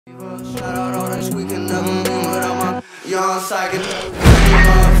Shout out all this, we can never be without my young psychic.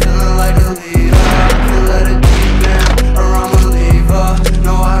 Feeling like a leader, I can let it deep in, or I'm a leaver.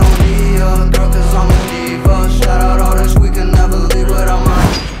 No, I don't need a girl, cause I'm a diva. Shout out all this, we can never leave without my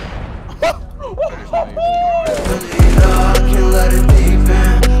leader, I can let it deep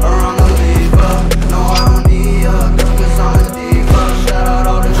in, or I'm a leaver. No, I don't need a girl, cause I'm a diva. Shout out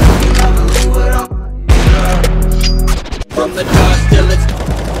all this, we can never leave without my leader. From the dust till it's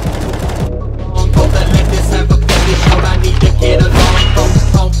hope that let this have a finish out. I need to get along.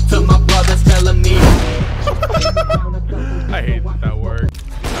 Home to my brothers telling me. I hate that word.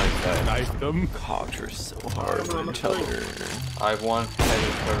 I knifed them. Cogs are so hard with each other. I have one. I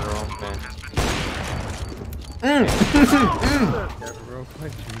just put it wrong, man.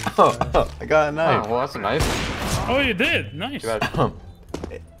 Oh, I got a knife. Oh, well, that's a knife. Oh, you did. Nice.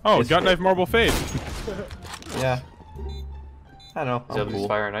 Oh, got knife marble fade. Yeah. I know. Is that Cool.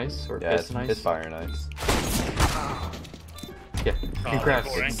 fire and ice or Yeah, piss and ice? it's fire and ice. Yeah. Congrats.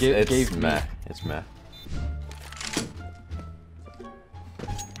 It's meh. It's meh.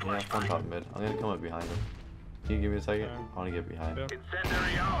 Yeah, one top mid. I'm gonna come up behind him. Can you give me a second? I wanna get behind. Yeah.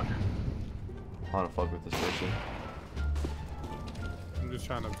 I wanna fuck with this person. I'm just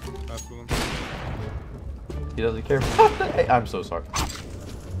trying to mess with him. He doesn't care. Hey, I'm so sorry.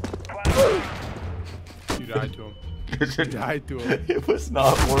 You died to him. You died to him. It was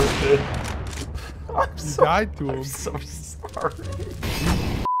not worth it. You died to him. I'm so sorry.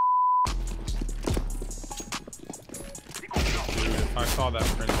 I saw that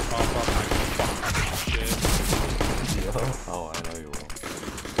print pop up. Fucking shit. Oh, I know you will.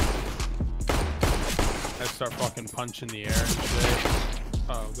 I start fucking punching the air and shit.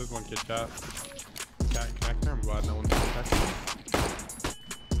 Oh, there's one kid chat. Cat connector. I'm glad no one's protecting.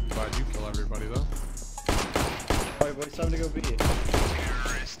 I'm glad you kill everybody though. Alright, boys, time to go B.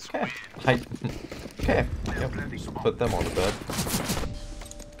 Okay. Okay. Yep. Just put them on the bed.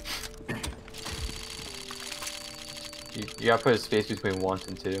 You gotta put a space between 1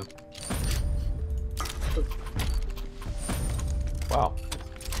 and 2. Wow.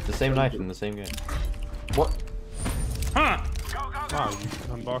 The same knife in the same game. What? Huh? Wow, you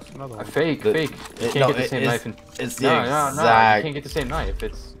unboxed another one. Fake. You can't get the same knife. It's the No, exact. you can't get the same knife.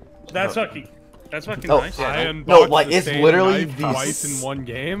 It's. That's fucking. That's fucking No, nice. yeah, I no, unboxed like, the it's same literally knife the twice in one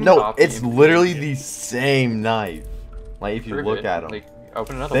game. No, Copy it's and literally paste. the same knife. Like if you Prove look it. at them, Like,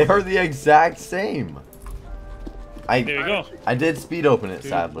 open another they one. are the exact same. There you go. I did speed open it Dude,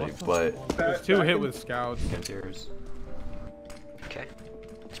 sadly, what the but There's 2 hit with scouts. Against yours. Okay.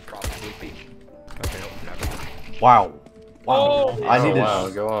 It's probably B. Okay, never mind. wow. Oh, I need to. Wow,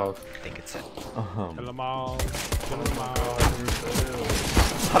 go off. I think it's it. Kill 'em all. Kill 'em all.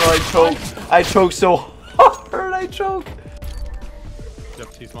 How do I choke? I choke so hard. I choke. Yep,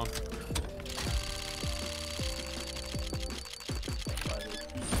 T-spawn.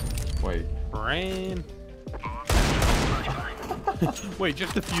 Wait. Rain. Wait,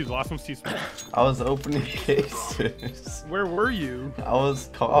 just the fuse. Last one's T-spawn. I was opening cases. Where were you? I was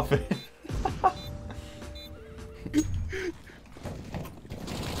coughing.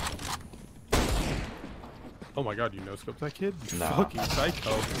 Oh my god, you no-scoped that kid? You Nah. fucking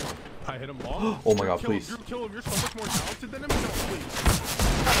psycho. I hit him all. Oh my god, Kill him, please. Kill him. You're so much more talented than him. No,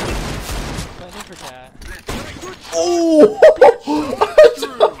 please. Oh!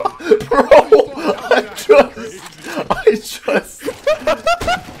 Bro, I just. Please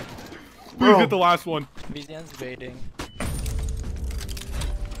Bro. hit the last one. BZN's baiting.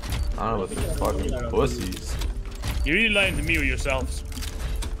 I don't know what these fucking pussies. You need to lie to me or yourselves.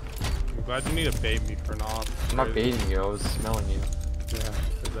 I'm glad you need to bait me for not. I'm not baiting you. I was smelling you. Yeah,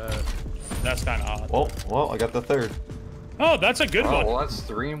 for that. That's kind of odd. Well, I got the third. Oh, that's a good Oh, one. well, that's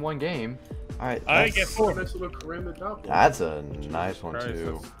 3 in 1 game. All right. I get 4. That's a nice one Christ,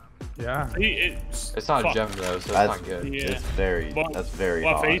 too. Yeah. It's not a gem though, so it's That's not good. Yeah. It's very. What- That's very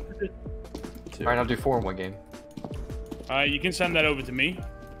What hot. face is it? Too. Alright, I'll do 4 in 1 game. You can send that over to me.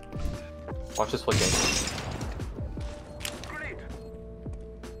 Watch this flick game.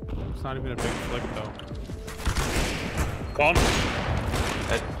 It's not even a big flick though. Gone.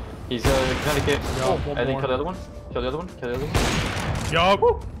 He's Connecticut. Yo, one And then more. kill the other one. Kill the other one. Kill the other one. Yup.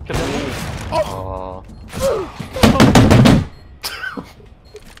 Kill the other one.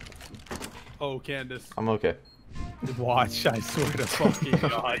 Oh, Candace. I'm okay. Watch, I swear to fucking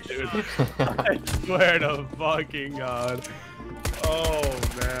god, dude. I swear to fucking god. Oh,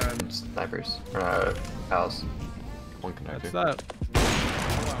 man. Snipers. House. One connector. What's that?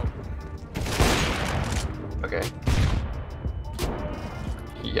 Wow. Okay.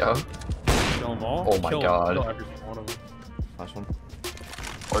 Yo. Kill them all? Oh my Kill god. Kill every one of them. Last one.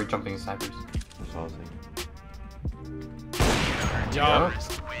 Or jumping snipers. That's what I was thinking. Yo.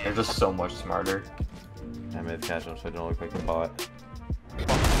 They're just so much smarter. I made catch him so I don't look like a bot.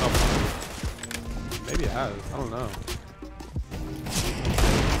 Maybe it has. I don't know.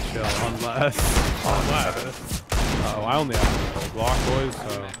 Chill, unless. Oh, I only have a block, boys,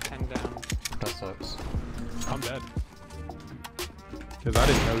 so. 10 down. That sucks. I'm dead. Because I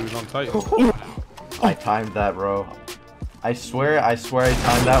didn't know he was on site. I timed that, bro. I swear I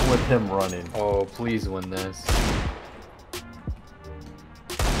timed that with him running. Oh, please win this.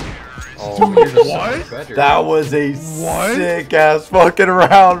 Oh, you're just so much better. That was a sick ass fucking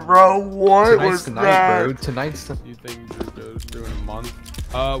round, bro. What Tonight's was the night, that? bro. Tonight's the. You think Drew's doing a month?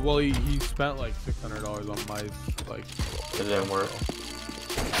 Well, he spent like $600 on mice. Like, It didn't work.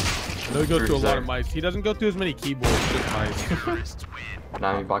 I know he goes through a lot of mice. He doesn't go through as many keyboards, just mice.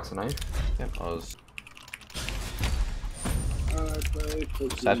 Now you box a knife? Yep, I was.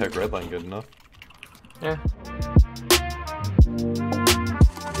 Static red line good enough. Yeah.